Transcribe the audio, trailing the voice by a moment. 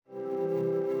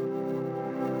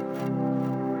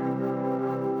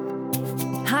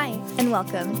and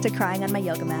welcome to Crying on My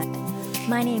Yoga Mat.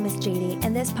 My name is JD,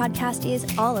 and this podcast is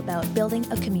all about building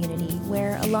a community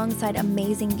where, alongside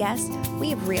amazing guests, we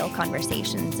have real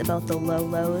conversations about the low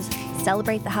lows,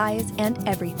 celebrate the highs, and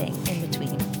everything in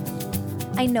between.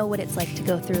 I know what it's like to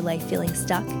go through life feeling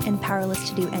stuck and powerless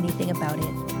to do anything about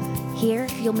it. Here,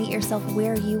 you'll meet yourself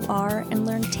where you are and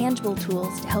learn tangible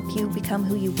tools to help you become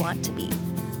who you want to be,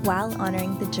 while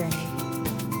honoring the journey.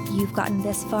 You've gotten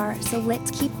this far, so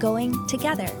let's keep going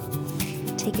together.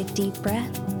 Take a deep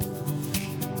breath,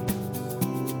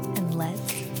 and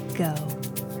let's go.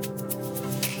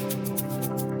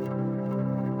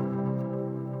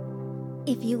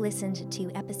 If you listened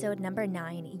to episode number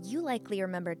 9, you likely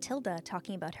remember Tilda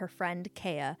talking about her friend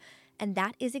Kea, and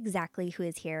that is exactly who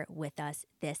is here with us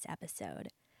this episode.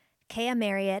 Kea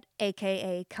Marriott,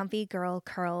 aka Comfy Girl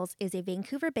Curls, is a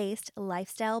Vancouver-based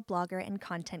lifestyle blogger and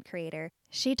content creator.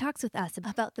 She talks with us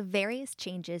about the various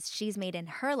changes she's made in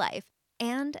her life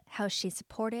and how she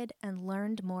supported and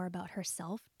learned more about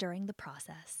herself during the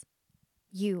process.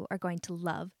 You are going to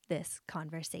love this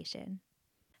conversation.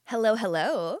 Hello,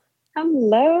 hello.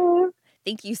 Hello.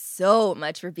 Thank you so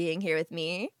much for being here with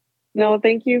me. No,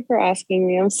 thank you for asking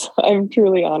me. I'm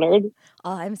truly honored.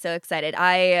 Oh, I'm so excited.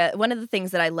 One of the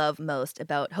things that I love most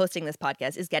about hosting this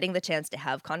podcast is getting the chance to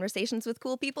have conversations with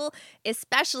cool people,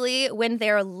 especially when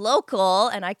they're local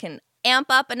and I can amp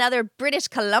up another British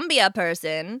Columbia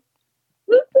person.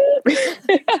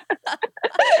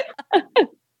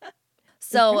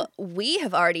 So we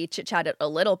have already chit-chatted a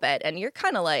little bit, and you're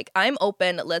kind of like, I'm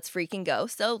open, let's freaking go.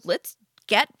 So let's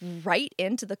get right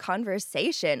into the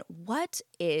conversation. What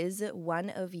is one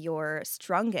of your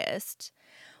strongest,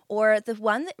 or the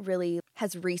one that really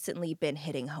has recently been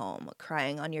hitting home,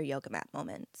 crying on your yoga mat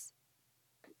moments?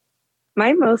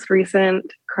 My most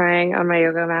recent crying on my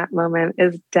yoga mat moment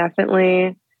is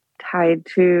definitely tied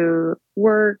to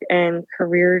work and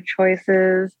career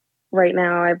choices. Right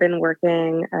now, I've been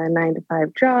working a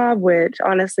 9-to-5 job, which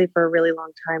honestly for a really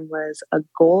long time was a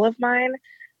goal of mine.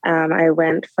 I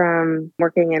went from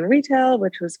working in retail,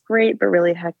 which was great, but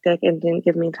really hectic and didn't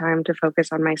give me time to focus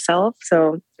on myself.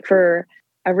 So for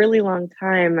a really long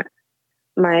time,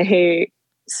 my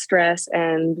stress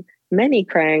and many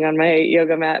crying on my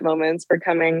yoga mat moments were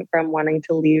coming from wanting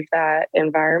to leave that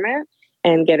environment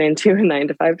and get into a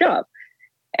 9-to-5 job.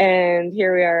 And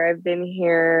here we are. I've been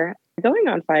here going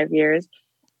on 5 years.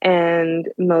 And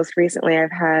most recently,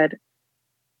 I've had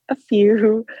a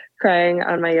few crying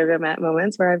on my yoga mat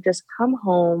moments where I've just come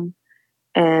home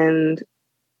and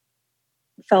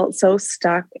felt so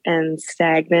stuck and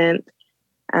stagnant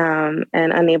and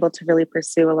unable to really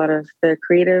pursue a lot of the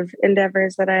creative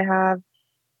endeavors that I have.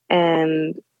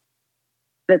 And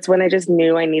that's when I just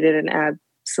knew I needed an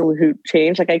absolute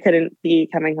change. Like I couldn't be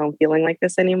coming home feeling like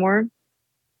this anymore.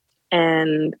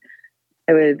 And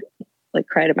I would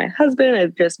cry to my husband.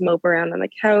 I'd just mope around on the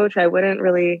couch. I wouldn't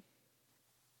really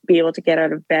be able to get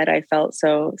out of bed. I felt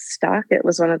so stuck. It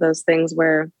was one of those things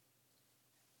where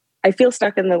I feel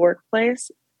stuck in the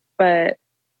workplace, but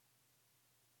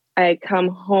I come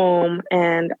home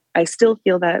and I still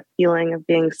feel that feeling of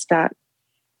being stuck.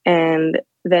 And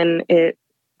then it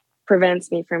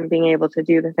prevents me from being able to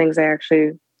do the things I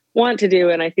actually want to do.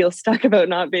 And I feel stuck about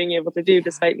not being able to do,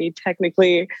 despite me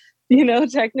technically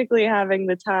having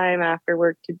the time after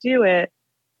work to do it.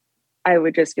 I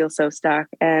would just feel so stuck.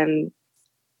 And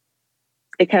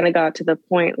it kind of got to the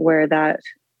point where that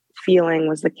feeling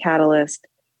was the catalyst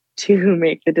to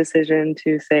make the decision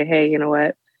to say, hey, you know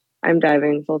what? I'm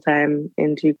diving full time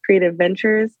into creative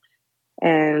ventures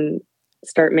and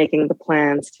start making the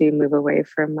plans to move away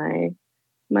from my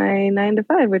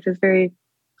 9-to-5, which is very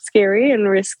scary and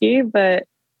risky, but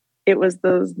it was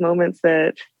those moments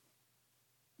that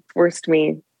forced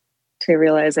me to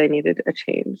realize I needed a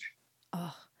change.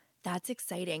 Oh, that's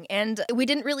exciting. And we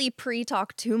didn't really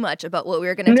pre-talk too much about what we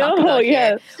were going to talk about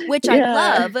here, which I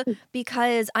love,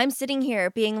 because I'm sitting here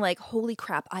being like, holy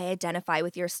crap, I identify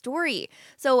with your story.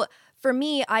 So for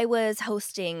me, I was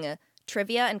hosting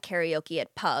trivia and karaoke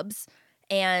at pubs,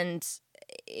 and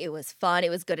it was fun. It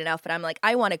was good enough, but I'm like,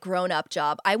 I want a grown-up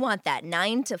job. I want that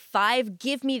 9-to-5.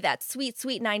 Give me that sweet,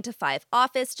 sweet 9-to-5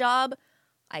 office job.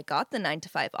 I got the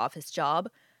 9-to-5 office job.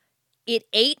 It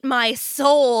ate my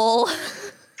soul.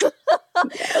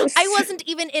 Yes. I wasn't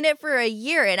even in it for a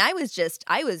year, and I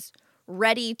was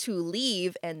ready to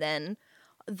leave, and then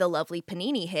the lovely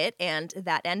Panini hit, and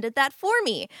that ended that for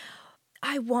me.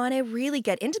 I want to really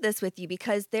get into this with you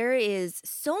because there is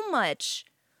so much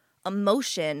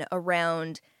emotion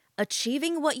around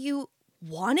achieving what you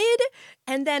wanted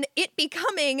and then it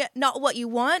becoming not what you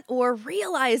want, or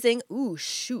realizing, ooh,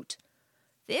 shoot,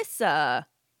 this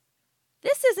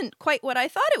this isn't quite what I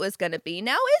thought it was going to be.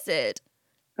 Now is it?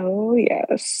 Oh,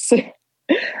 yes.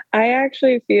 I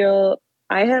actually feel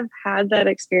I have had that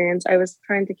experience. I was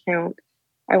trying to count,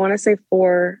 I want to say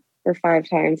 4 or 5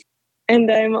 times.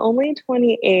 And I'm only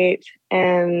 28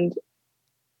 and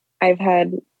I've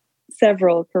had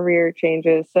several career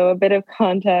changes. So a bit of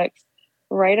context,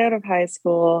 right out of high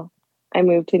school, I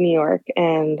moved to New York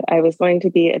and I was going to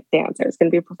be a dancer. I was going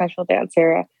to be a professional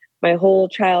dancer. My whole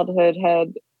childhood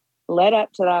had led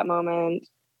up to that moment.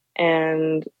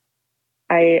 And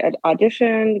I had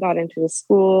auditioned, got into the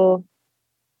school,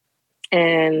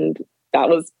 and that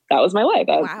was my life.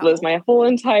 That was my whole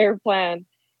entire plan.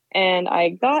 And I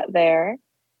got there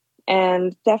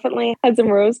and definitely had some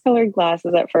rose-colored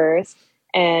glasses at first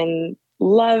and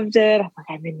loved it. I'm like,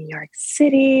 I'm in New York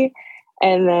City.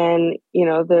 And then,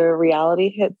 the reality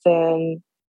hits in.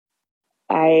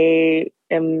 I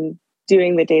am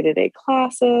doing the day-to-day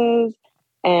classes.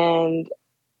 And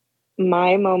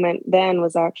my moment then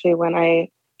was actually when I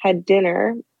had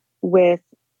dinner with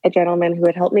a gentleman who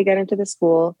had helped me get into the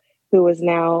school, who was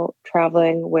now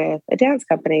traveling with a dance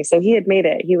company. So he had made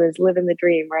it. He was living the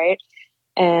dream, right?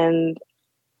 And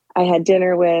I had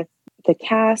dinner with the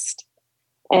cast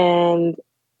and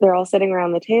they're all sitting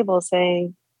around the table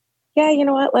saying, yeah, you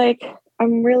know what? Like,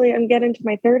 I'm getting to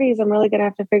my 30s. I'm really going to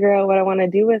have to figure out what I want to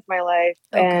do with my life.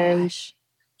 Gosh.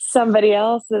 Somebody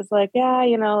else is like, yeah,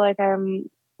 I'm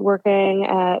working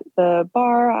at the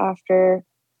bar after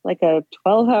like a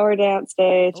 12-hour dance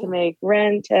day to make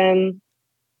rent. And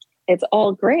it's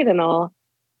all great and all.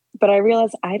 But I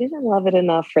realized I didn't love it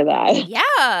enough for that.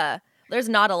 Yeah. There's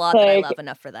not a lot that I love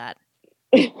enough for that.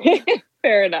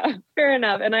 Fair enough.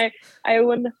 And I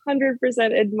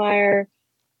 100% admire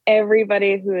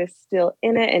everybody who is still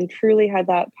in it and truly had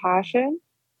that passion.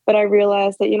 But I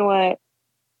realized that, you know what,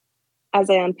 as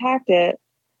I unpacked it,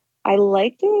 I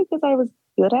liked it because I was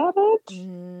good at it.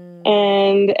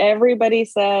 And everybody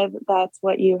said, that's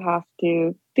what you have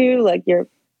to do. Like,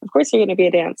 of course you're going to be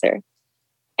a dancer.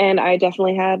 And I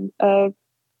definitely had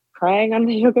crying on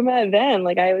my yoga mat then.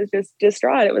 Like, I was just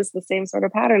distraught. It was the same sort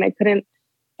of pattern. I couldn't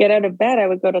get out of bed. I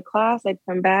would go to class, I'd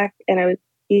come back, and I would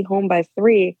be home by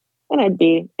 3 and I'd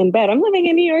be in bed. I'm living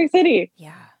in New York City.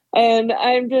 Yeah. And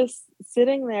I'm just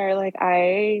sitting there like,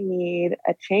 I need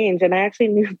a change. And I actually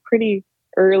knew pretty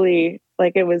early,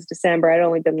 like it was December. I'd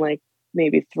only been like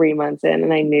maybe 3 months in,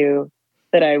 and I knew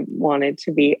that I wanted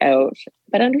to be out.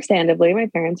 But understandably, my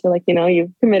parents were like,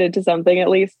 you've committed to something, at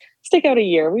least stick out a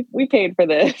year. We paid for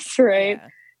this, right?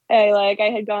 Yeah.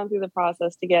 I had gone through the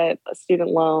process to get a student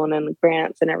loan and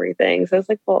grants and everything. So I was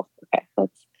like, well, okay,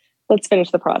 let's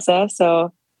finish the process.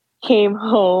 So came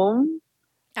home.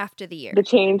 After the year. The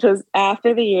change was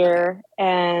after the year,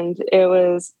 and it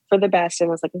was for the best. And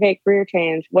I was like, okay, career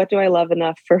change. What do I love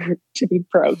enough to be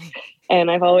broke? And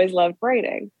I've always loved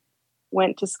writing.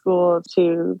 Went to school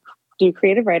to do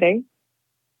creative writing.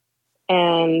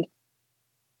 And,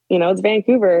 it's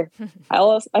Vancouver. I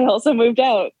also moved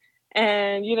out.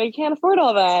 And, you can't afford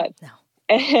all that. No.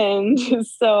 And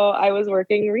so I was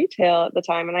working retail at the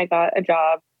time, and I got a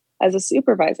job as a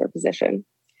supervisor position.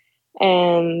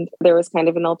 And there was kind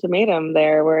of an ultimatum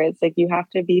there where it's like, you have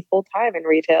to be full-time in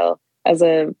retail as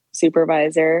a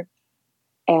supervisor.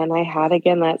 And I had,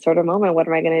 again, that sort of moment. What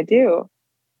am I going to do?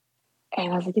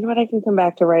 And I was like, you know what? I can come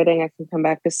back to writing. I can come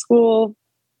back to school.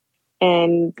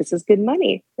 And this is good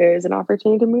money. There's an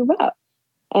opportunity to move up.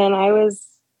 And I was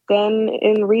then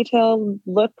in retail,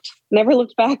 never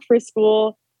looked back for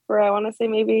school for, I want to say,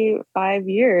 maybe 5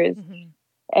 years.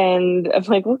 Mm-hmm. And I'm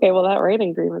like, okay, well, that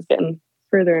writing dream is getting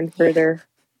further and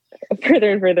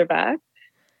further back.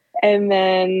 And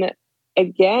then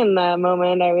again, that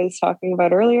moment I was talking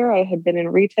about earlier, I had been in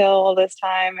retail all this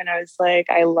time, and I was like,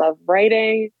 I love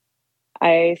writing.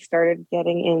 I started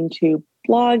getting into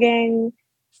blogging,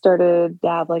 started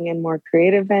dabbling in more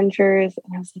creative ventures.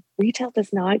 And I was like, retail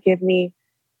does not give me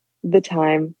the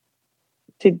time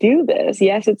to do this.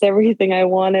 Yes, it's everything I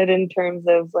wanted in terms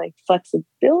of like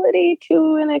flexibility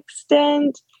to an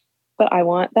extent, but I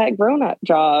want that grown-up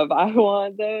job. I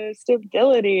want the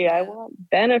stability. I want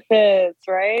benefits,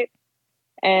 right?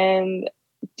 And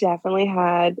definitely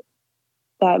had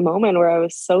that moment where I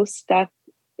was so stuck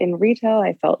in retail.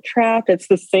 I felt trapped. It's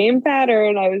the same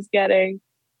pattern I was getting,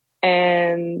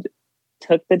 and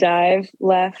took the dive,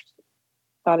 left,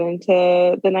 got into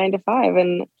the 9-to-5.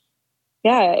 And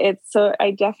yeah, so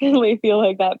I definitely feel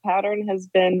like that pattern has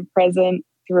been present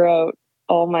throughout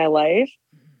all my life.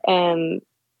 And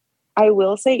I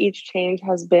will say each change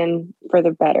has been for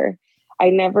the better. I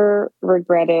never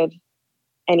regretted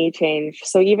any change.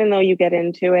 So even though you get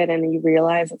into it and you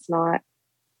realize it's not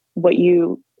what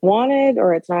you wanted,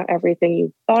 or it's not everything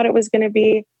you thought it was going to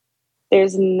be,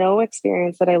 there's no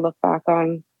experience that I look back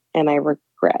on and I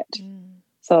regret.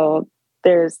 So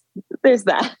there's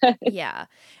that. Yeah.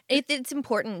 It's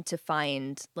important to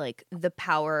find like the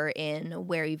power in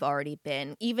where you've already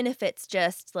been, even if it's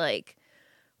just like,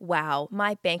 wow,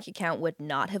 my bank account would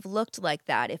not have looked like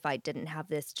that if I didn't have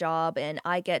this job, and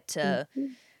I get to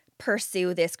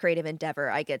pursue this creative endeavor.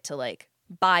 I get to like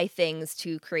buy things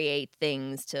to create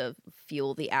things to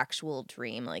fuel the actual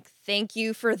dream. Like, thank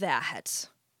you for that.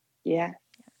 Yeah.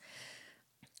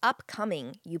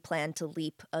 Upcoming, you plan to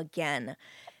leap again.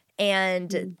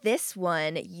 And this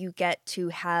one, you get to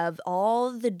have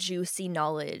all the juicy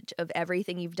knowledge of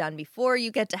everything you've done before. You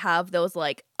get to have those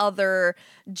like other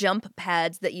jump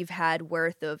pads that you've had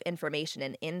worth of information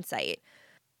and insight.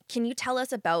 Can you tell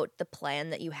us about the plan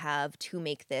that you have to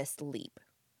make this leap?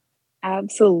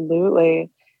 Absolutely.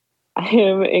 I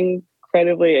am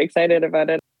incredibly excited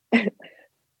about it.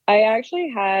 I actually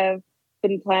have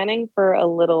been planning for a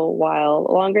little while,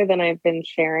 longer than I've been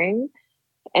sharing.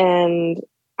 And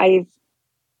I've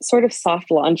sort of soft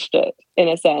launched it in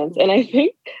a sense. And I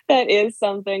think that is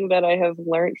something that I have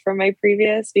learned from my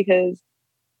previous, because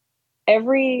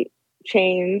every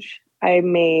change I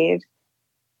made,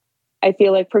 I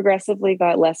feel like progressively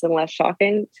got less and less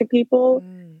shocking to people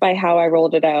by how I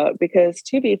rolled it out. Because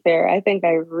to be fair, I think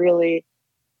I really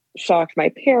shocked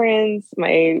my parents,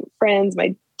 my friends,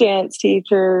 my dance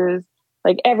teachers,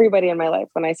 like everybody in my life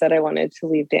when I said I wanted to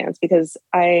leave dance, because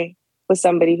I was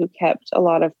somebody who kept a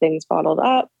lot of things bottled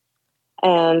up.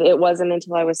 And it wasn't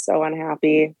until I was so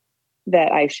unhappy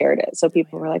that I shared it. So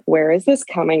people were like, where is this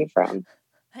coming from?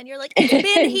 And you're like, it's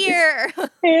been here.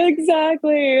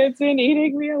 Exactly. It's been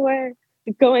eating me away.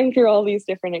 Going through all these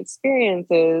different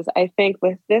experiences, I think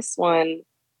with this one,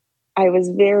 I was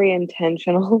very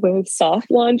intentional with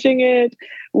soft launching it,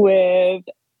 with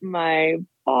my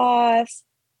boss,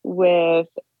 with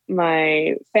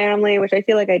my family, which I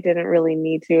feel like I didn't really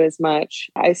need to as much.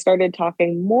 I started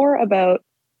talking more about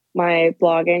my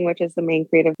blogging, which is the main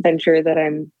creative venture that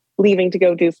I'm leaving to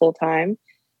go do full time.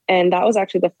 And that was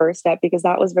actually the first step, because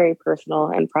that was very personal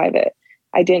and private.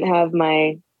 I didn't have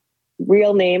my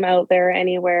real name out there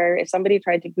anywhere. If somebody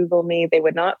tried to Google me, they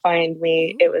would not find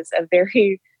me. It was a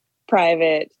very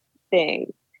private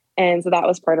thing. And so that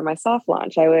was part of my soft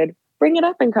launch. I would bring it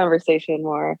up in conversation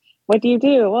more. What do you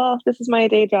do? Well, this is my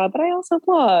day job, but I also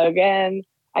blog. And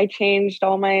I changed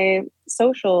all my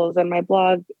socials and my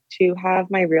blog to have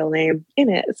my real name in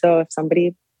it. So if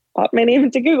somebody popped my name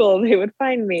into Google, they would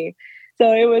find me.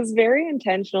 So it was very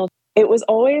intentional. It was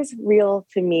always real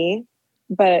to me,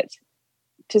 but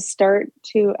to start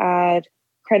to add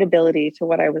credibility to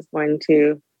what I was going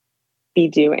to be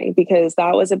doing, because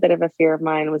that was a bit of a fear of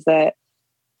mine, was that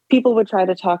people would try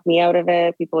to talk me out of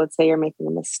it. People would say, you're making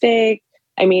a mistake.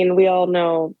 I mean, we all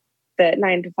know that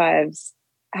 9-to-5s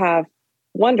have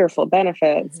wonderful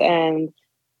benefits. And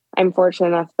I'm fortunate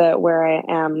enough that where I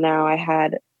am now, I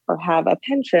had or have a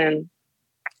pension.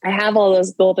 I have all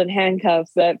those golden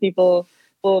handcuffs that people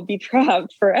will be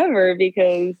trapped forever,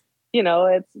 because, you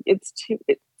know, it's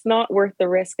not worth the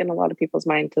risk in a lot of people's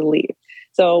mind to leave.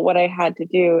 So what I had to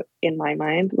do in my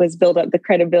mind was build up the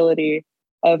credibility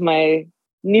of my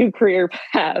new career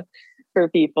path for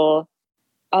people.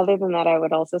 Other than that, I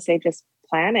would also say just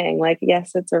planning. Like,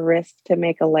 yes, it's a risk to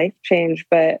make a life change,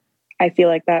 but I feel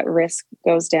like that risk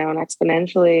goes down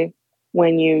exponentially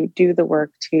when you do the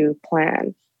work to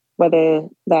plan, whether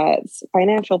that's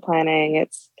financial planning,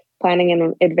 it's planning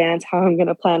in advance how I'm going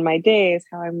to plan my days,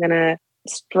 how I'm going to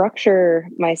structure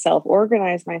myself,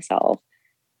 organize myself.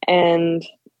 And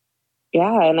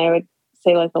yeah, and I would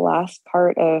say like the last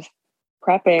part of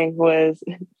prepping was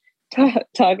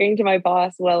talking to my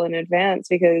boss well in advance,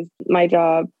 because my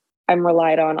job, I'm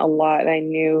relied on a lot. I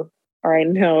know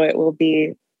it will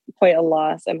be quite a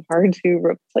loss and hard to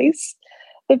replace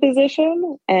the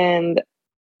position. And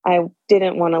I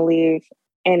didn't want to leave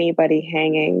anybody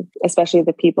hanging, especially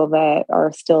the people that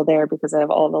are still there, because I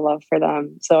have all the love for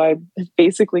them. So I've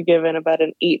basically given about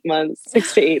an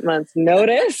 6 to 8 months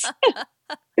notice.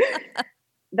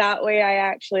 That way I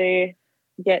actually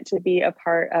get to be a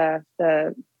part of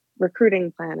the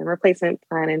recruiting plan and replacement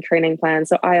plan and training plan.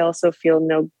 So I also feel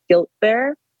no guilt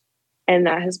there. And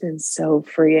that has been so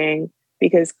freeing,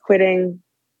 because quitting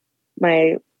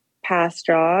my past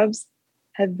jobs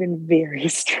have been very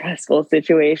stressful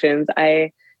situations.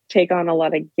 I take on a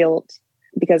lot of guilt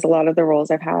because a lot of the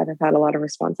roles I've had a lot of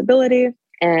responsibility,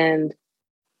 and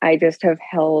I just have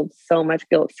held so much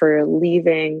guilt for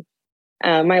leaving.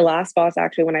 My last boss,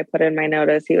 actually, when I put in my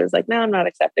notice, he was like, no, I'm not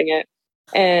accepting it.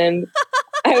 And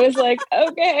I was like,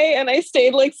 okay. And I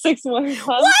stayed like 6 more months.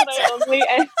 What?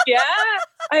 And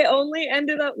I only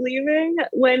ended up leaving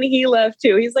when he left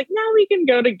too. He's like, now we can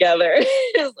go together. I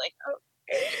was like,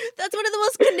 okay. That's one of the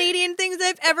most Canadian things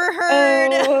I've ever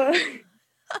heard.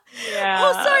 Yeah.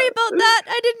 Oh, sorry about that.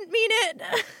 I didn't mean it.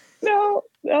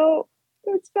 No,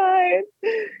 it's fine.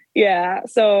 Yeah.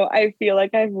 So I feel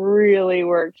like I've really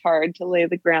worked hard to lay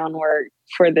the groundwork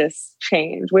for this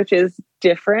change, which is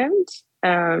different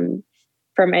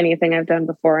from anything I've done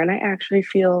before. And I actually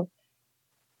feel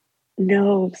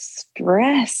no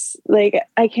stress. Like,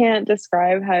 I can't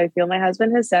describe how I feel. My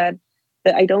husband has said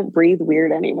that I don't breathe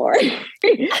weird anymore.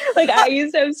 Like, I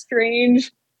used to have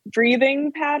strange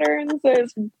breathing patterns.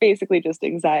 It's basically just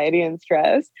anxiety and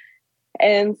stress.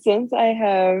 And since I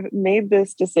have made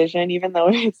this decision, even though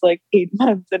it's like 8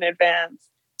 months in advance,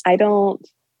 I don't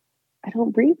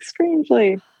breathe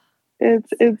strangely.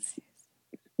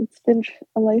 It's been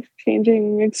a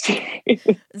life-changing experience.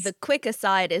 The quick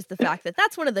aside is the fact that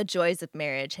that's one of the joys of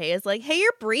marriage. Hey, is like, hey,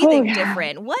 you're breathing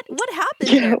different. What happened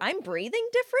there? I'm breathing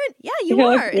different? Yeah, you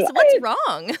are. So what's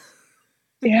wrong?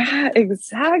 Yeah,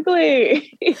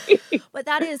 exactly. But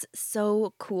that is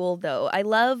so cool, though. I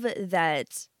love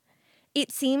that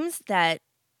it seems that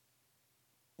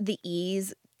the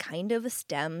ease kind of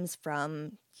stems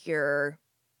from your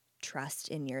trust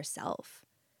in yourself.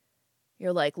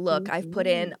 You're like, look, I've put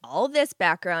in all this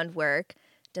background work.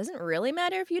 Doesn't really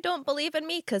matter if you don't believe in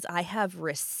me because I have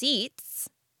receipts.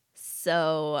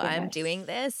 So I'm doing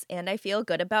this and I feel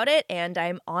good about it and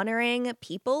I'm honoring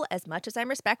people as much as I'm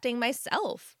respecting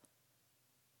myself.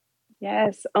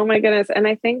 Yes. Oh my goodness. And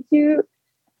I think you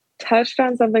touched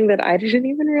on something that I didn't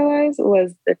even realize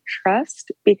was the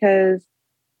trust, because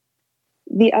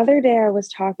the other day I was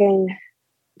talking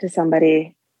to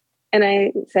somebody and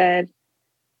I said,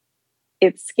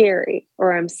 it's scary,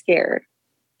 or I'm scared.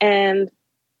 And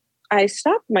I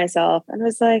stopped myself and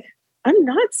was like, I'm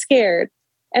not scared.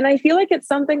 And I feel like it's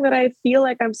something that I feel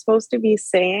like I'm supposed to be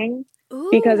saying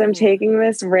because I'm taking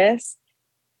this risk.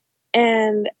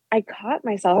 And I caught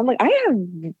myself. I'm like, I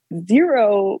have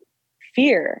zero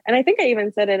fear. And I think I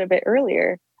even said it a bit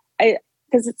earlier.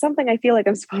 Because it's something I feel like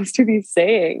I'm supposed to be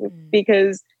saying,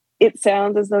 because it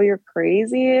sounds as though you're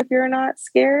crazy if you're not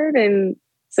scared. And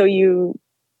so you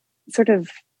sort of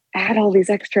add all these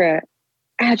extra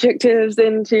adjectives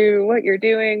into what you're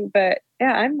doing. But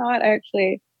yeah, I'm not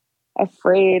actually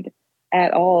afraid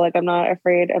at all. Like, I'm not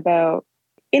afraid about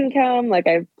income. Like,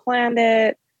 I've planned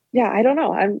it. Yeah, I don't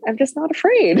know. I'm just not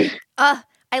afraid. I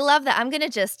love that. I'm going to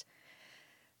just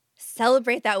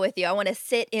celebrate that with you. I want to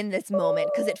sit in this moment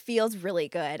because it feels really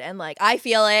good. And like, I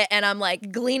feel it and I'm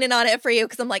like gleaning on it for you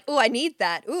because I'm like, ooh, I need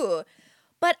that. Ooh.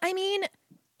 But I mean,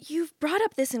 you've brought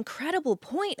up this incredible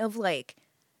point of like,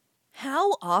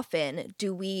 how often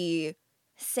do we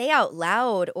say out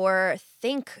loud or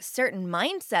think certain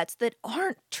mindsets that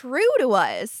aren't true to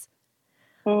us?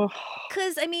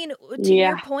 Because, I mean, to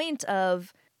your point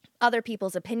of other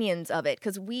people's opinions of it,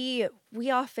 because we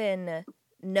often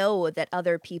know that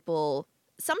other people,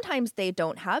 sometimes they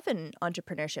don't have an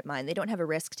entrepreneurship mind. They don't have a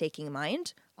risk-taking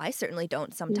mind. I certainly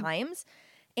don't sometimes.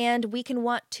 And we can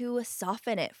want to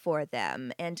soften it for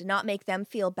them and not make them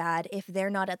feel bad if they're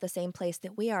not at the same place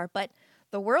that we are. But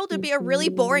the world would be a really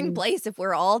boring place if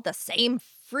we're all the same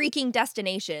freaking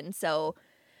destination. So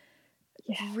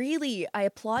really, I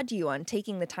applaud you on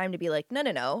taking the time to be like,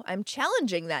 no, I'm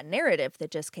challenging that narrative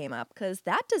that just came up because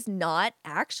that does not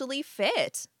actually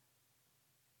fit.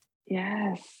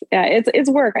 Yes. Yeah, it's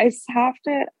work. I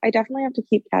definitely have to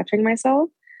keep catching myself,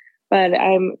 but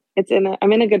I'm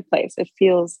in a good place. It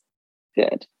feels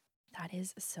good. That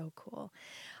is so cool.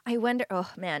 I wonder,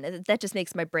 oh man, that just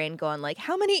makes my brain go on like,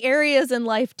 how many areas in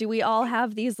life do we all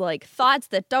have these like thoughts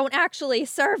that don't actually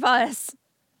serve us?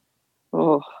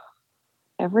 Oh,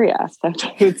 every aspect,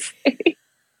 I would say.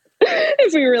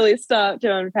 If we really stop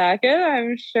to unpack it,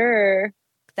 I'm sure.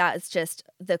 That's just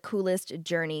the coolest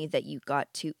journey that you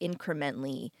got to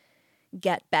incrementally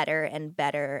get better and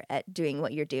better at doing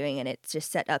what you're doing. And it's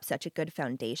just set up such a good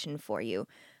foundation for you.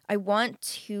 I want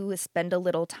to spend a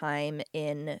little time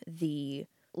in the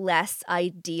less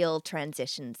ideal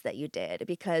transitions that you did,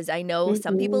 because I know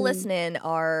some people listening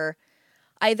are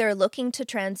either looking to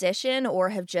transition or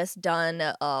have just done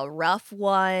a rough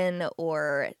one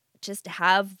or just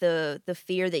have the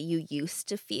fear that you used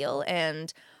to feel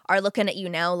and are looking at you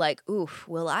now like, ooh,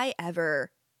 will I ever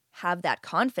have that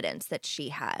confidence that she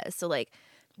has? So like,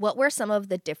 what were some of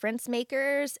the difference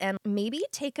makers? And maybe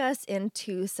take us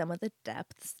into some of the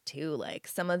depths too, like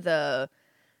some of the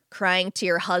crying to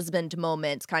your husband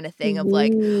moments kind of thing of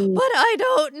like, but I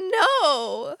don't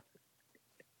know.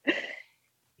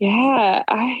 Yeah,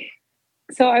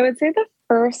 I would say the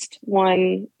first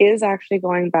one is actually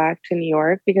going back to New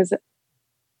York because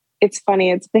it's funny,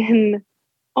 it's been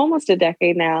almost a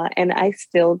decade now, and I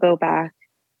still go back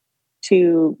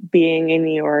to being in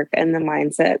New York and the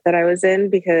mindset that I was in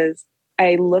because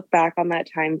I look back on that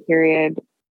time period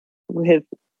with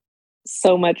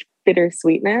so much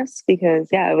bittersweetness because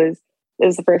it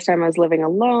was the first time I was living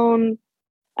alone.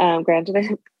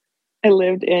 Granted, I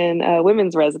lived in a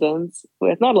women's residence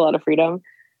with not a lot of freedom,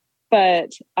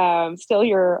 but still,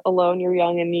 you're alone, you're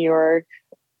young in New York.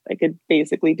 I could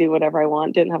basically do whatever I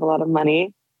want, didn't have a lot of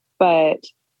money, but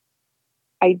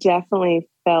I definitely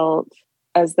felt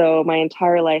as though my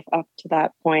entire life up to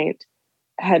that point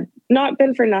had not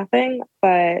been for nothing,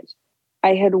 but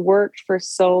I had worked for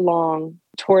so long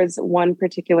towards one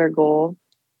particular goal.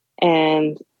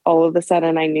 And all of a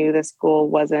sudden, I knew this goal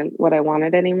wasn't what I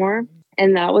wanted anymore.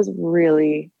 And that was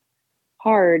really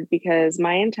hard because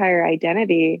my entire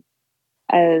identity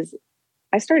as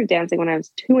I started dancing when I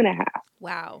was 2.5.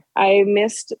 Wow. I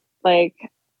missed like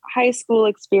high school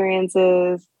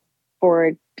experiences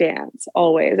for dance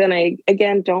always. And I,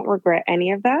 again, don't regret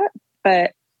any of that.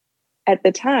 But at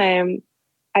the time,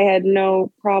 I had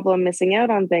no problem missing out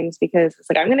on things because it's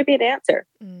like, I'm going to be a dancer.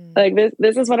 Like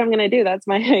this is what I'm going to do. That's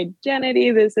my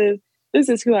identity. This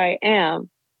is who I am.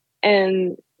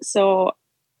 And so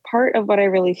part of what I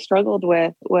really struggled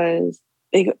with was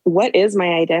like, what is my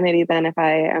identity then if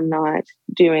I am not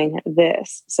doing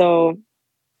this? So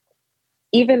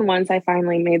even once I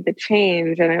finally made the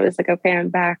change and I was like, okay, I'm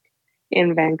back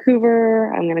in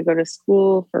Vancouver, I'm going to go to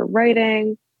school for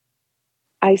writing,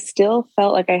 I still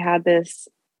felt like I had this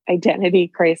identity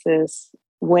crisis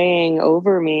weighing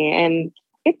over me. And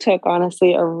it took,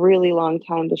 honestly, a really long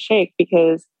time to shake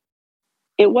because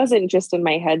it wasn't just in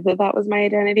my head that that was my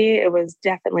identity. It was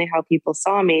definitely how people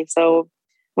saw me. So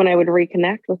when I would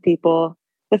reconnect with people,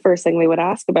 the first thing they would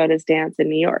ask about is dance in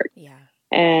New York. Yeah.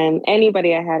 And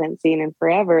anybody I hadn't seen in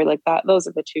forever, like that, those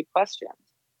are the two questions.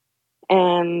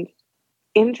 And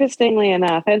interestingly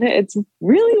enough, and it's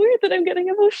really weird that I'm getting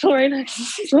emotional right now.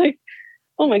 It's like,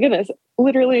 oh my goodness,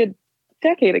 literally a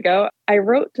decade ago, I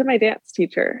wrote to my dance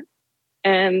teacher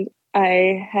and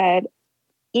I had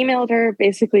emailed her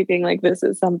basically being like, this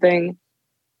is something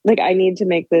like I need to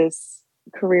make this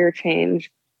career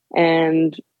change.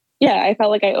 And yeah, I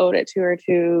felt like I owed it to her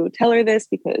to tell her this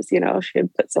because, you know, she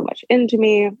had put so much into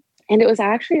me. And it was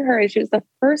actually her. She was the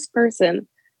first person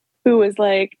who was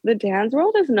like, the dance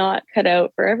world is not cut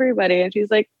out for everybody. And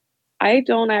she's like, I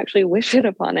don't actually wish it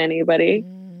upon anybody.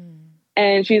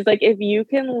 And she's like, if you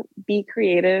can be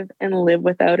creative and live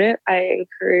without it, I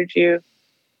encourage you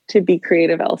to be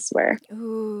creative elsewhere.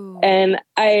 Ooh. And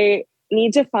I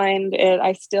need to find it.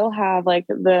 I still have like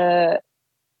the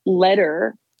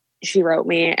letter she wrote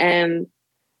me, and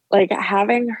like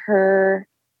having her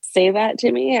say that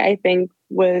to me, I think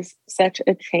was such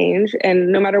a change.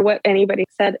 And no matter what anybody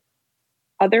said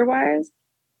otherwise,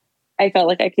 I felt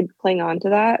like I could cling on to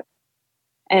that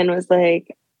and was like,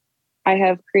 I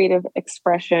have creative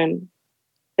expression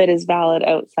that is valid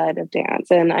outside of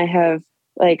dance. And I have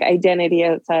like identity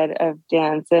outside of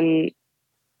dance. And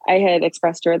I had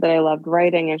expressed to her that I loved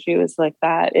writing. And she was like,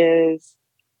 that is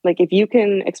like, if you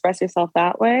can express yourself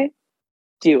that way,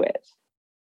 do it.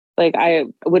 Like, I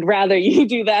would rather you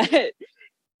do that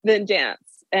than dance.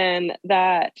 And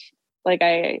that, like,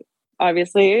 I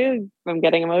obviously, I'm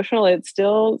getting emotional. It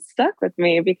still stuck with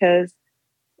me because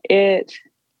it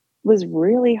was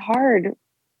really hard.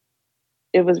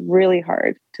 It was really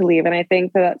hard to leave. And I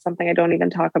think that that's something I don't even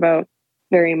talk about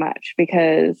very much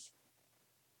because,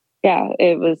 yeah,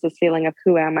 it was this feeling of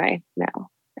who am I now?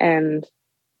 And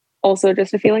also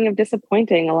just a feeling of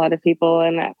disappointing a lot of people.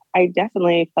 And I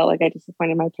definitely felt like I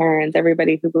disappointed my parents,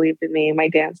 everybody who believed in me, my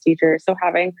dance teacher. So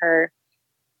having her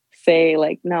say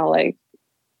like, no, like,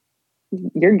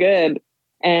 you're good.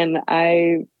 And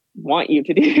I want you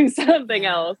to do something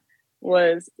else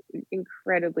was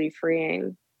incredibly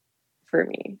freeing for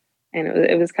me. And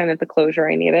it was kind of the closure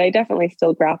I needed. I definitely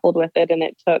still grappled with it. And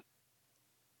it took,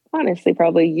 honestly,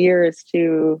 probably years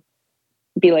to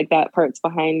be like, that part's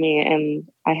behind me. And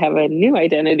I have a new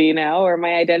identity now, or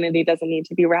my identity doesn't need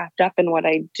to be wrapped up in what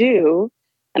I do.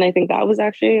 And I think that was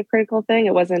actually a critical thing.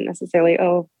 It wasn't necessarily,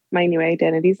 oh, my new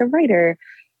identity is a writer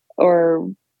or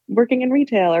working in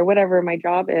retail or whatever my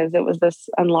job is. It was this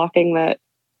unlocking that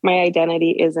my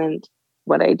identity isn't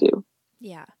what I do.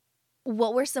 Yeah.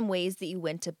 What were some ways that you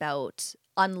went about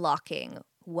unlocking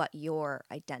what your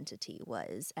identity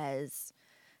was as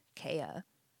Kea?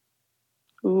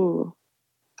 Ooh,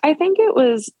 I think it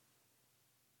was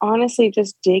honestly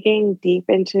just digging deep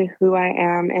into who I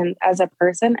am and as a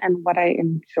person and what I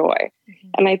enjoy.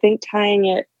 And I think tying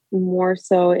it more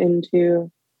so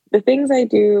into the things I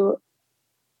do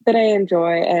that I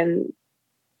enjoy and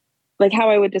like how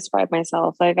I would describe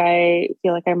myself. Like I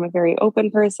feel like I'm a very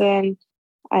open person.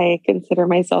 I consider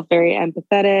myself very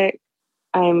empathetic.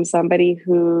 I'm somebody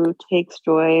who takes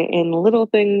joy in little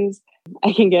things.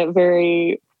 I can get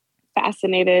very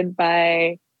fascinated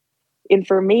by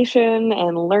information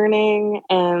and learning.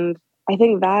 And I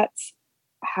think that's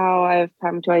how I've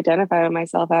come to identify with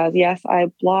myself as, yes,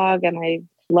 I blog and I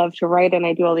love to write and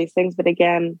I do all these things. But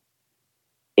again,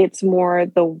 it's more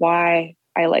the why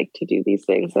I like to do these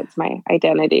things. That's my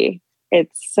identity.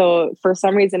 It's so for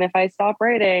some reason, if I stop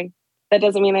writing, that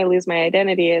doesn't mean I lose my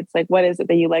identity. It's like, what is it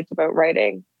that you liked about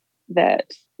writing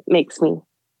that makes me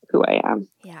who I am?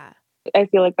 Yeah. I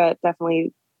feel like that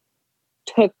definitely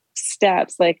took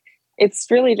steps. Like it's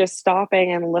really just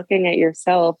stopping and looking at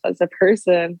yourself as a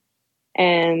person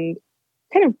and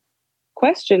kind of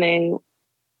questioning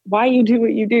why you do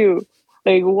what you do.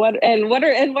 Like what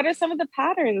are some of the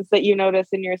patterns that you notice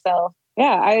in yourself? Yeah,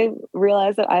 I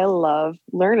realize that I love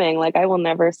learning. Like I will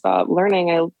never stop learning.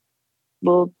 I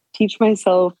will teach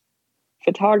myself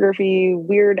photography,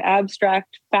 weird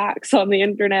abstract facts on the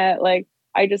internet. Like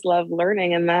I just love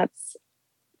learning. And that's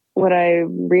what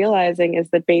I'm realizing is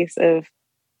the base of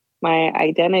my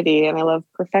identity. And I love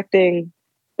perfecting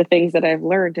the things that I've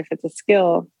learned if it's a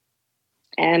skill.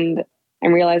 And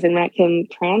I'm realizing that can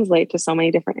translate to so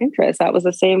many different interests. That was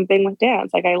the same thing with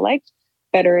dance. Like I liked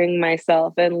bettering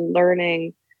myself and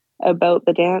learning about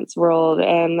the dance world.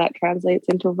 And that translates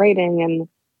into writing and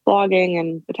blogging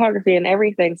and photography and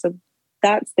everything. So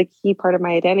that's the key part of my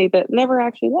identity that never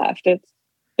actually left. It's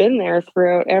been there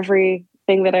throughout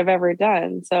everything that I've ever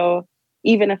done. So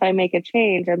even if I make a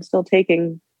change, I'm still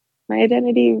taking my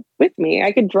identity with me.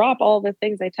 I could drop all the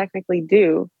things I technically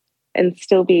do and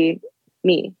still be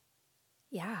me.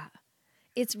 Yeah.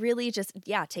 It's really just,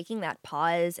 taking that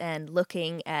pause and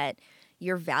looking at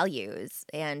your values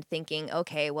and thinking,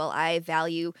 okay, well, I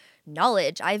value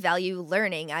knowledge. I value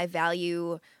learning. I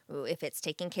value if it's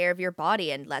taking care of your body,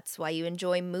 and that's why you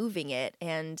enjoy moving it.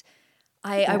 And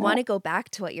I want to go back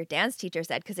to what your dance teacher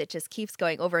said, because it just keeps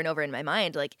going over and over in my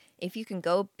mind. Like, if you can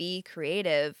go be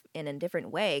creative in a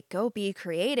different way, go be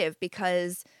creative,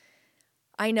 because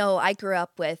I know I grew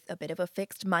up with a bit of a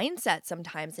fixed mindset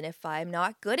sometimes, and if I'm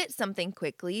not good at something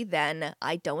quickly, then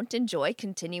I don't enjoy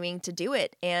continuing to do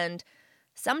it. And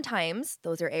sometimes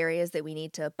those are areas that we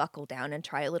need to buckle down and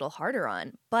try a little harder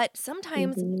on. But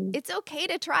sometimes it's okay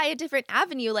to try a different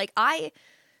avenue. Like I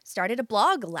started a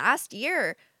blog last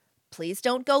year. Please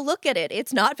don't go look at it.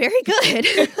 It's not very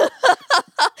good.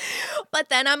 But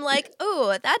then I'm like,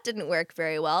 oh, that didn't work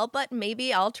very well, but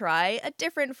maybe I'll try a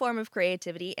different form of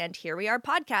creativity. And here we are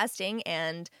podcasting.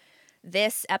 And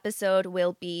this episode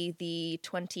will be the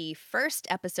 21st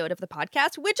episode of the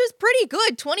podcast, which is pretty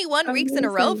good. 21 weeks in a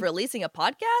row of releasing a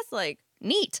podcast. Like,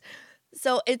 neat.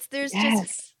 So there's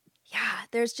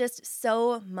just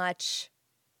so much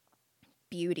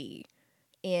beauty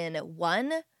in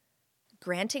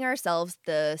granting ourselves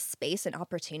the space and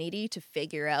opportunity to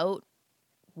figure out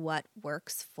what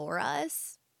works for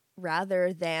us,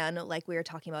 rather than, like we were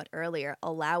talking about earlier,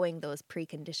 allowing those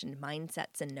preconditioned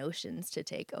mindsets and notions to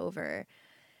take over,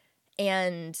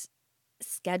 and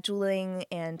scheduling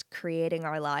and creating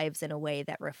our lives in a way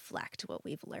that reflect what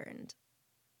we've learned.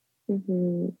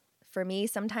 For me,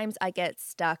 sometimes I get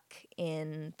stuck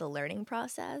in the learning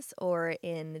process or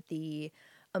in the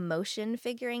emotion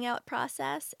figuring out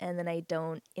process, and then I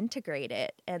don't integrate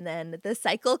it, and then the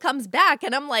cycle comes back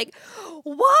and I'm like,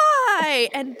 why?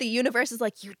 And the universe is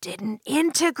like, you didn't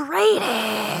integrate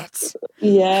it.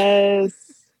 Yes.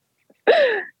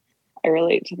 I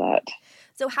relate to that.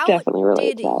 So how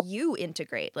did you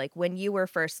integrate, like when you were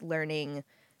first learning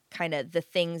kind of the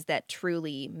things that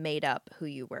truly made up who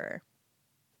you were?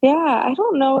 Yeah, I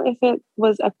don't know if it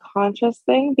was a conscious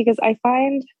thing, because I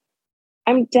find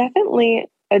I'm definitely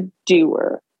a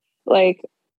doer. Like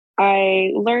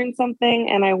I learn something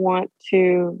and I want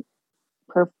to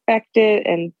perfect it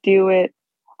and do it.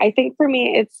 I think for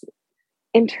me, it's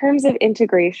in terms of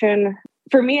integration,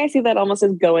 for me, I see that almost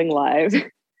as going live.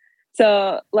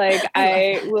 So like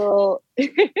I will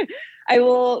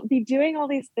be doing all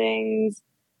these things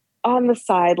on the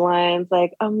sidelines,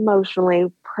 like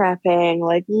emotionally prepping,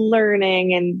 like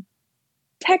learning and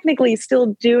technically still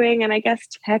doing, and I guess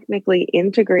technically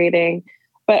integrating,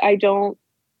 but I don't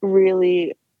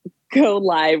really go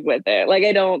live with it. Like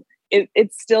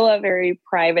it's still a very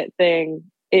private thing.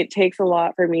 It takes a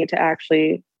lot for me to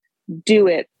actually do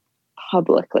it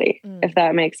publicly, if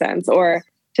that makes sense. Or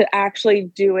to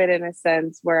actually do it in a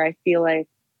sense where I feel like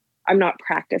I'm not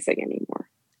practicing anymore.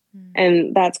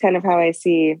 And that's kind of how I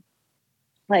see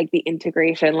like the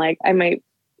integration. Like I might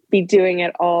be doing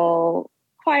it all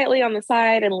quietly on the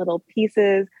side in little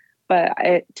pieces, but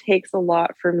it takes a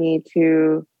lot for me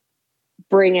to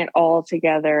bring it all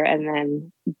together and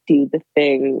then do the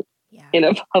thing in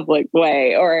a public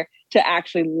way, or to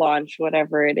actually launch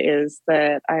whatever it is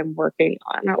that I'm working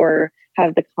on, or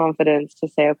have the confidence to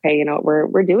say, okay, you know,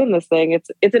 we're doing this thing.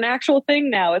 It's an actual thing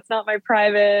now. It's not my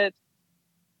private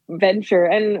venture.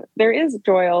 And there is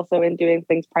joy also in doing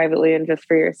things privately and just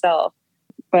for yourself.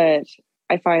 But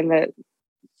I find that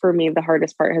for me, the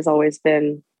hardest part has always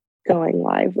been going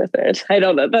live with it. I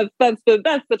don't know. That's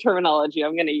the terminology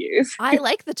I'm going to use. I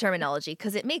like the terminology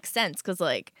because it makes sense. Because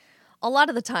like a lot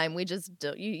of the time, we just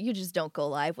don't, you just don't go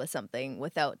live with something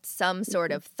without some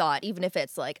sort of thought. Even if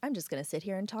it's like, I'm just going to sit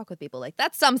here and talk with people. Like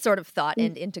that's some sort of thought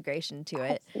and integration to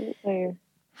it. Absolutely.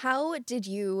 How did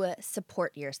you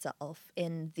support yourself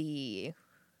in the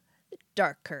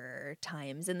darker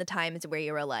times, in the times where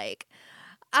you were like,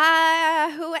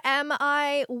 who am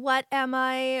I? What am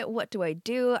I? What do I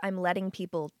do? I'm letting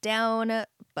people down,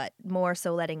 but more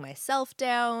so letting myself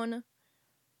down.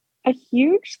 A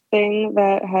huge thing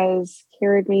that has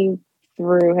carried me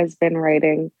through has been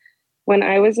writing. When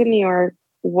I was in New York,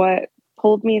 what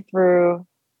pulled me through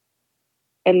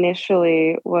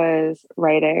initially was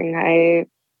writing. I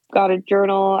got a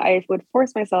journal. I would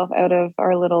force myself out of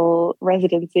our little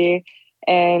residency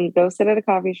and go sit at a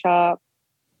coffee shop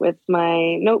with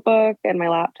my notebook and my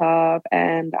laptop,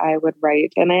 and I would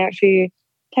write. And I actually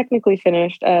technically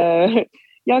finished a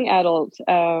young adult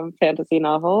fantasy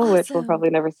novel, Awesome. which will probably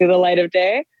never see the light of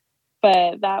day.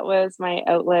 But that was my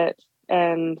outlet,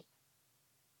 and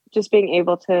just being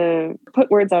able to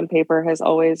put words on paper has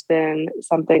always been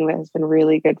something that has been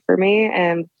really good for me.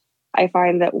 And I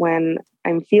find that when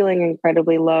I'm feeling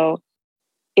incredibly low,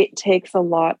 it takes a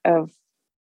lot of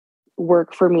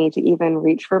work for me to even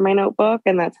reach for my notebook.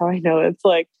 And that's how I know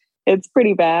it's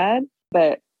pretty bad.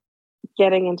 But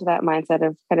getting into that mindset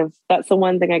of kind of, that's the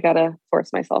one thing I got to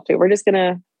force myself to. We're just going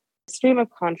to stream of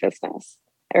consciousness.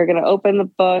 We're going to open the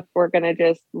book. We're going to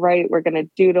just write. We're going to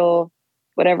doodle,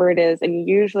 whatever it is. And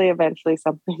usually eventually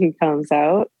something comes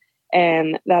out.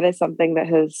 And that is something that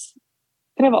has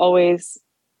kind of always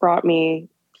brought me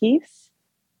peace.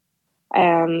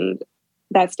 And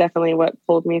that's definitely what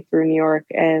pulled me through New York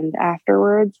and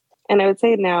afterwards. And I would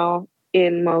say now,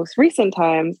 in most recent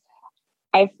times,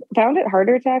 I've found it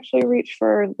harder to actually reach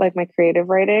for like my creative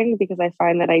writing, because I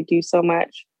find that I do so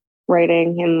much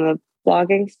writing in the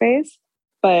blogging space,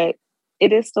 but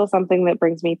it is still something that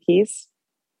brings me peace.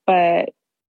 But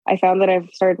I found that I've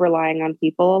started relying on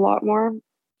people a lot more,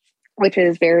 which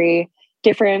is very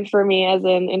different for me as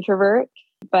an introvert.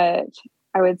 But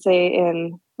I would say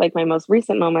in like my most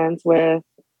recent moments with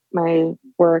my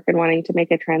work and wanting to make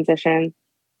a transition,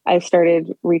 I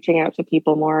started reaching out to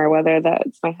people more, whether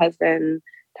that's my husband,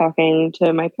 talking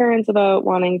to my parents about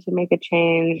wanting to make a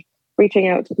change, reaching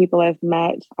out to people I've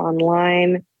met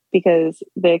online, because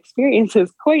the experience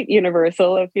is quite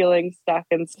universal of feeling stuck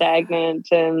and stagnant,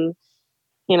 and,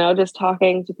 you know, just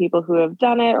talking to people who have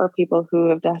done it or people who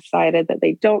have decided that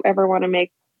they don't ever want to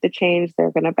make the change.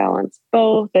 They're going to balance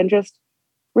both, and just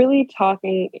really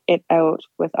talking it out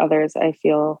with others, I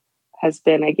feel has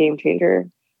been a game changer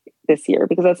this year,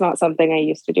 because that's not something I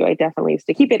used to do. I definitely used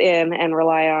to keep it in and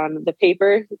rely on the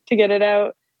paper to get it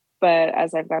out. But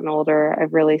as I've gotten older,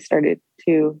 I've really started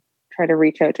to try to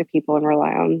reach out to people and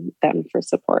rely on them for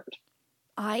support.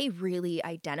 I really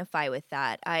identify with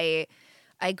that. I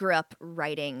grew up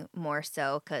writing more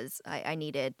so because I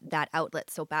needed that outlet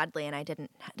so badly, and I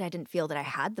didn't feel that I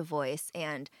had the voice.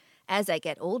 And as I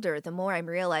get older, the more I'm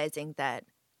realizing that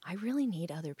I really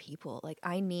need other people. Like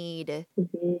I need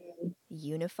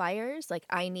unifiers. Like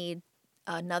I need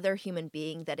another human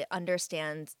being that it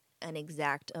understands an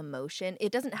exact emotion.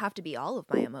 It doesn't have to be all of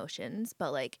my emotions,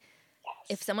 but like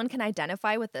if someone can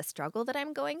identify with the struggle that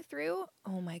I'm going through,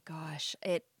 oh my gosh,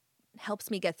 it helps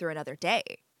me get through another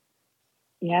day.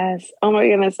 Yes. Oh my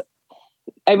goodness.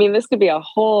 I mean, this could be a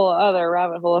whole other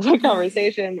rabbit hole of a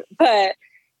conversation, but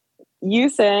you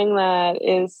saying that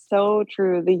is so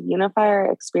true. The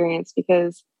unifier experience,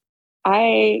 because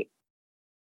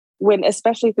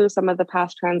especially through some of the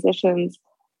past transitions,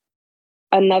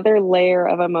 another layer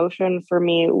of emotion for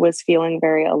me was feeling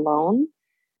very alone.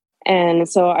 And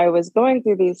so I was going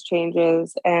through these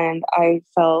changes and I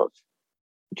felt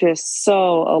just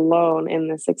so alone in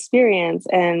this experience.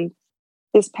 And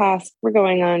we're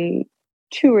going on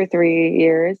 2 or 3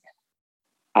 years,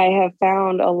 I have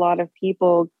found a lot of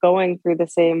people going through the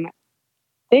same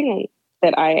thing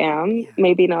that I am.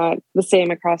 Maybe not the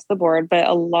same across the board, but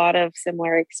a lot of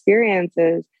similar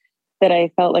experiences that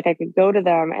I felt like I could go to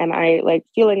them, and I like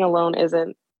feeling alone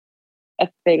isn't a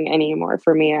thing anymore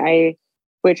for me.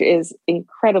 Which is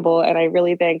incredible. And I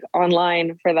really thank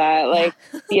online for that. Like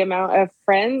the amount of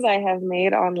friends I have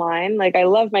made online, like I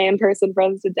love my in-person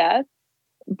friends to death,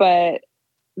 but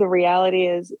the reality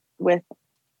is with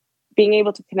being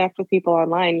able to connect with people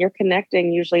online, you're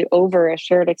connecting usually over a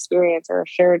shared experience or a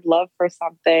shared love for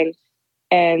something,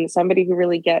 and somebody who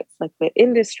really gets like the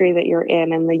industry that you're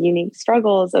in and the unique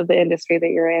struggles of the industry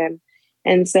that you're in.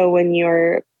 And so when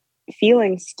you're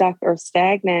feeling stuck or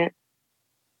stagnant,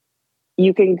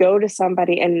 you can go to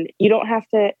somebody and you don't have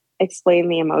to explain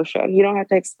the emotion. You don't have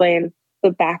to explain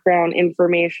the background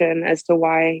information as to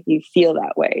why you feel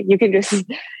that way. You can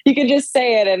just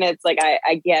say it, and it's like,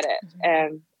 I get it.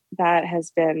 And that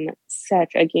has been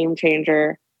such a game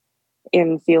changer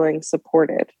in feeling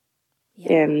supported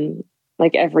in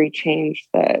like every change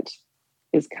that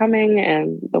is coming,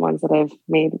 and the ones that I've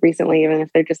made recently, even if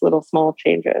they're just little small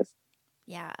changes.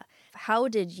 Yeah. How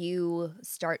did you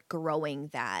start growing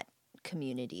that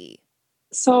community?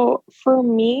 So for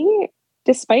me,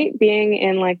 despite being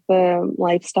in like the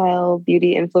lifestyle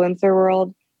beauty influencer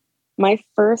world, my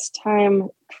first time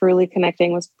truly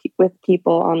connecting with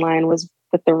people online was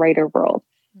with the writer world.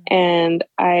 And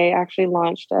I actually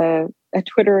launched a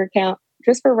Twitter account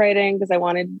just for writing because I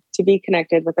wanted to be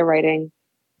connected with the writing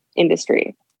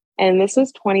industry. And this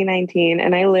was 2019.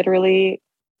 And I literally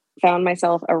found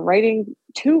myself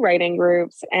two writing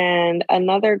groups, and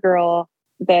another girl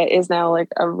that is now like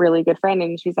a really good friend.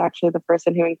 And she's actually the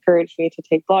person who encouraged me to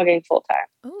take blogging full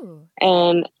time. Ooh.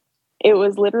 And it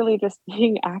was literally just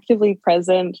being actively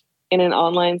present in an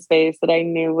online space that I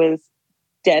knew was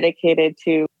dedicated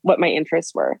to what my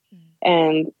interests were.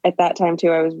 And at that time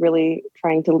too, I was really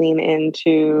trying to lean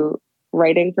into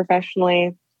writing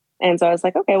professionally. And so I was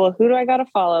like, okay, well, who do I got to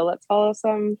follow? Let's follow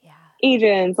some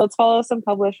agents. Let's follow some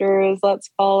publishers.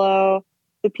 Let's follow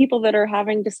the people that are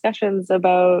having discussions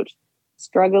about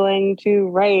struggling to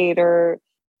write or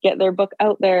get their book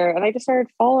out there. And I just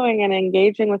started following and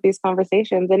engaging with these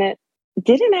conversations. And it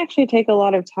didn't actually take a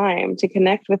lot of time to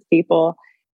connect with people.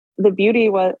 The beauty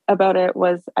about it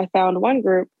was I found one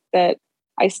group that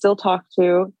I still talk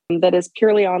to that is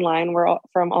purely online. We're all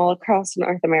from all across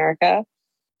North America.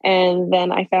 And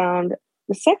then I found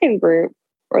the second group,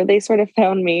 or they sort of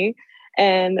found me,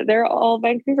 and they're all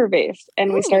Vancouver based.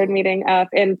 And we started meeting up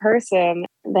in person.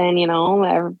 Then,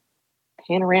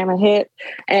 Panorama hit,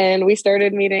 and we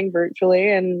started meeting virtually,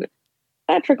 and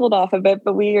that trickled off a bit,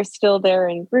 but we are still there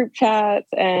in group chats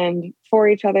and for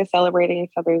each other, celebrating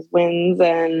each other's wins,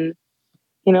 and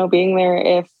being there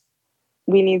if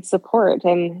we need support.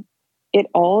 And it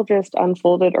all just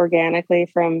unfolded organically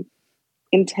from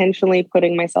intentionally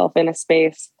putting myself in a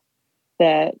space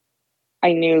that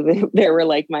I knew that there were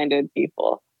like-minded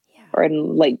people or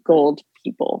like gold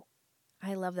people.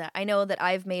 I love that. I know that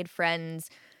I've made friends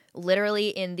literally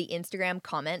in the Instagram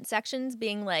comment sections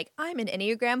being like, I'm an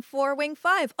Enneagram 4 wing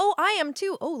 5. Oh, I am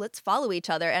too. Oh, let's follow each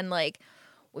other. And like,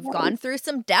 we've gone through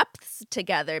some depths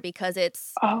together because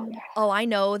it's, I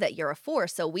know that you're a 4,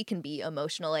 so we can be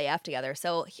emotional AF together.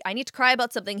 So I need to cry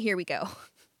about something. Here we go.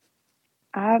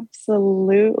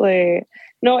 Absolutely.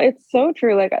 No, it's so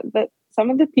true. Like some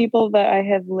of the people that I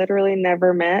have literally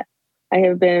never met, I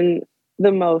have been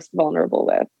the most vulnerable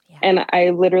with. And I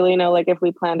literally know, like, if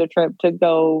we planned a trip to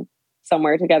go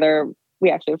somewhere together, we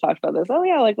actually have talked about this. Oh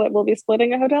yeah, like we'll be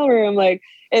splitting a hotel room. Like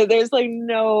there's like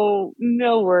no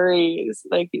worries.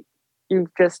 Like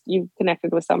you've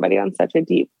connected with somebody on such a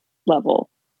deep level.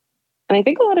 And I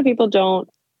think a lot of people don't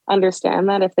understand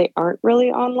that if they aren't really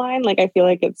online. Like I feel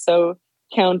like it's so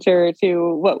counter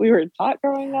to what we were taught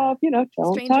growing up. Don't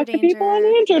Stranger talk danger. to people on the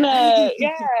internet.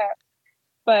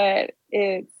 But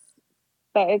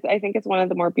I think it's one of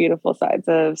the more beautiful sides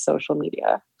of social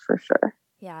media for sure.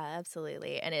 Yeah,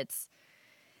 absolutely. And it's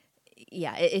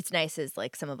nice as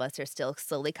like some of us are still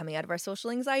slowly coming out of our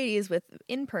social anxieties with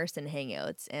in-person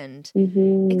hangouts, and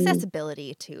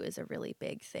accessibility too is a really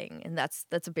big thing. And that's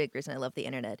a big reason I love the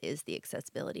internet, is the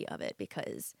accessibility of it,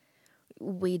 because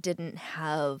we didn't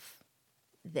have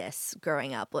this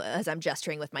growing up. As I'm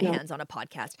gesturing with my hands on a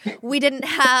podcast, we didn't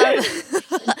have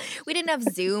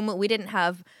Zoom, we didn't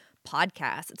have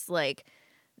podcasts. It's like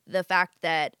the fact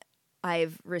that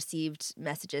I've received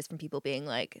messages from people being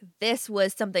like, this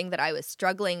was something that I was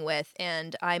struggling with,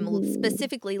 and I'm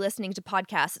specifically listening to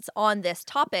podcasts on this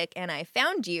topic, and I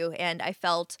found you, and I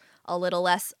felt a little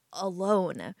less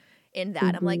alone in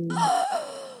that. I'm like,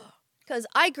 Because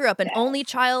I grew up an only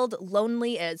child,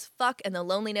 lonely as fuck, and the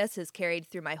loneliness has carried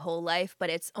through my whole life, but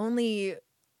it's only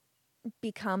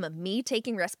become me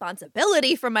taking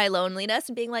responsibility for my loneliness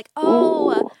and being like,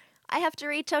 oh, I have to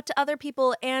reach out to other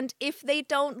people, and if they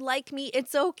don't like me,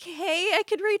 it's okay. I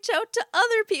could reach out to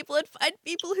other people and find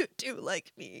people who do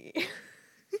like me.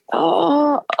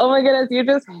 Oh my goodness, you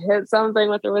just hit something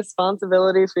with the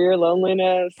responsibility for your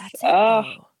loneliness. That's it.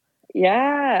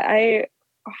 Yeah, I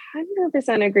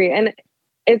 100% agree. And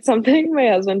it's something my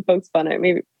husband pokes fun at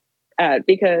me at,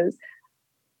 because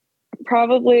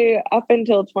probably up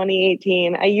until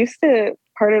 2018,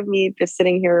 part of me just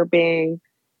sitting here being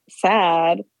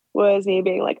sad was me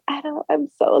being like, I'm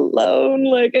so alone.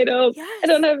 Like, I don't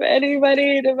have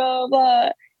anybody to blah, blah, blah.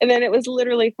 And then it was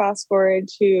literally fast forward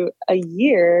to a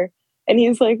year. And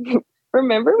he's like,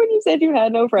 remember when you said you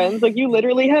had no friends? Like, you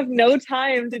literally have no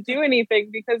time to do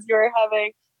anything because you're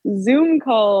having Zoom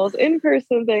calls,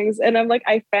 in-person things. And I'm like,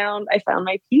 I found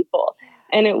my people.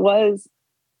 And it was,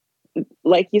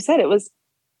 like you said, it was,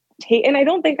 and I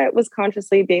don't think I was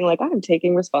consciously being like, I'm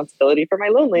taking responsibility for my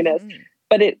loneliness,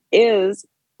 but it is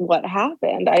what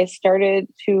happened. I started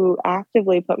to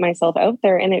actively put myself out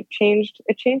there, and it changed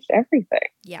everything.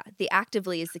 Yeah, the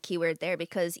actively is the key word there,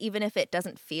 because even if it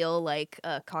doesn't feel like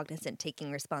a cognizant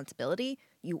taking responsibility,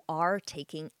 you are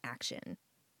taking action.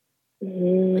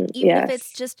 Like, even if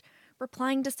it's just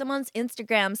replying to someone's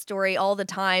Instagram story all the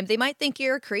time, they might think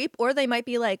you're a creep, or they might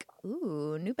be like,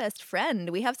 ooh, new best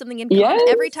friend. We have something in common.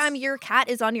 Every time your cat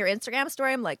is on your Instagram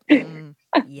story, I'm like,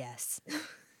 yes.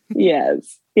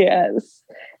 Yes.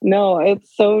 No,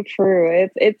 it's so true.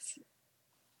 It's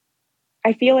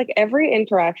I feel like every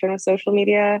interaction with social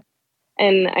media,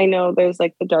 and I know there's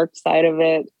like the dark side of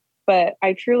it, but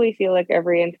I truly feel like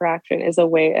every interaction is a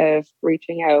way of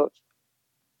reaching out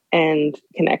and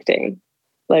connecting.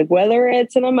 Like, whether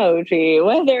it's an emoji,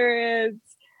 whether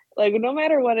it's like, no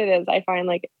matter what it is, I find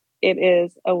like it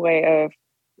is a way of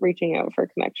reaching out for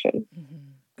connection.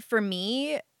 For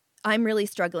me, I'm really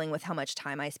struggling with how much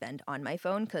time I spend on my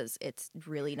phone, because it's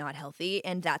really not healthy.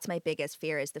 And that's my biggest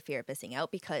fear, is the fear of missing out,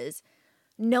 because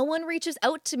no one reaches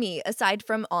out to me aside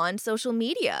from on social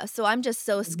media. So I'm just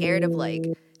so scared of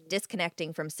like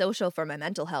disconnecting from social for my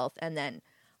mental health, and then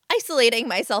isolating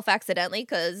myself accidentally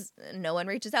because no one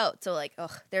reaches out. So like,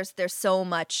 there's so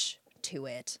much to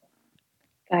it.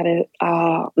 That is,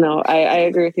 no, I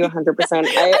agree with you 100%.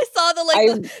 I saw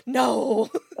no.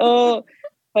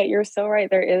 But you're so right.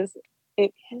 It is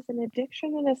an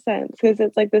addiction in a sense, because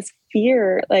it's like this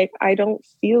fear, like, I don't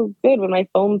feel good when my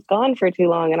phone's gone for too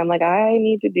long. And I'm like, I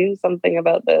need to do something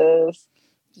about this.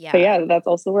 Yeah. But yeah, that's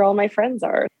also where all my friends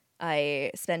are.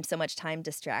 I spend so much time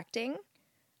distracting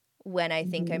when I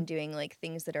think I'm doing like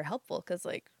things that are helpful, because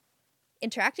like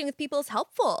interacting with people is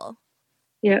helpful.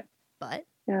 Yeah. But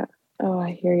yeah. Oh,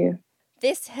 I hear you.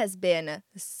 This has been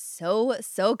so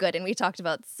good, and we talked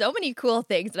about so many cool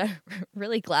things, and I'm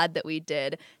really glad that we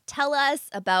did. Tell us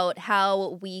about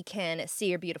how we can see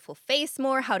your beautiful face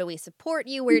more. How do we support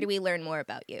you? Where do we learn more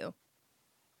about you?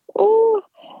 Oh,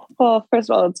 well,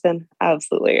 first of all, it's been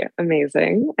absolutely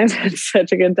amazing. I've had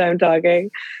such a good time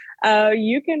talking.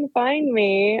 You can find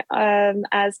me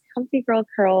as Comfy Girl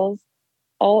Curls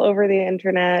all over the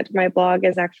internet. My blog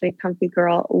is actually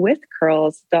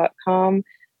comfygirlwithcurls.com,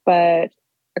 but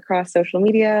across social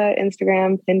media,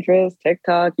 Instagram, Pinterest,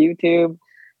 TikTok, YouTube,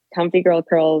 Comfy Girl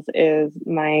Curls is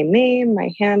my name,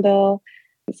 my handle.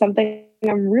 Something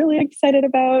I'm really excited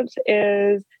about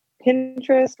is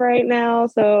Pinterest right now.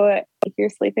 So if you're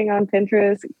sleeping on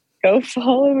Pinterest, go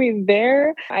follow me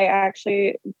there. I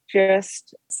actually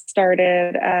just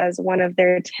started as one of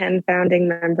their 10 founding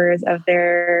members of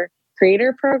their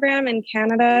creator program in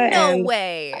Canada. No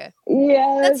way.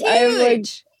 Yes. That's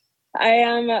huge. I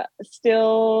am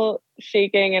still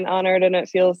shaking and honored, and it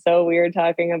feels so weird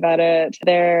talking about it.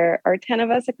 There are 10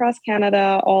 of us across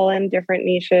Canada, all in different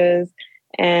niches,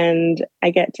 and I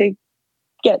get to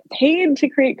get paid to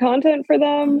create content for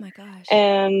them. Oh my gosh.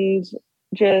 And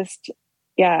just,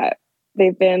 yeah,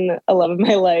 they've been a love of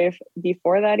my life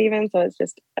before that even. So it's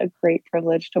just a great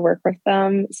privilege to work with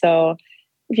them. So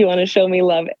if you want to show me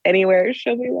love anywhere,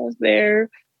 show me love there,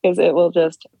 because it will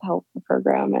just help the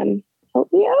program and help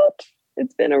me out.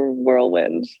 It's been a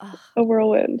whirlwind.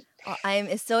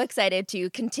 I'm so excited to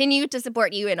continue to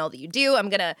support you and all that you do. I'm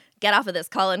going to get off of this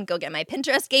call and go get my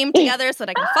Pinterest game together so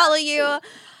that I can follow you.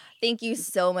 Thank you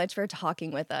so much for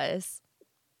talking with us.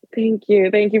 Thank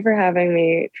you. Thank you for having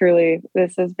me. Truly,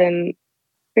 this has been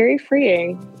very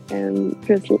freeing and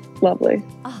just lovely.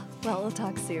 Well, we'll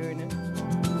talk soon.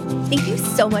 Thank you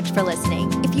so much for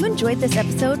listening. If you enjoyed this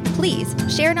episode, please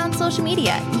share it on social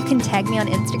media. You can tag me on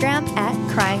Instagram at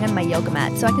crying on my yoga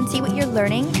mat so I can see what you're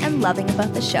learning and loving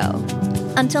about the show.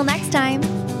 Until next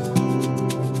time.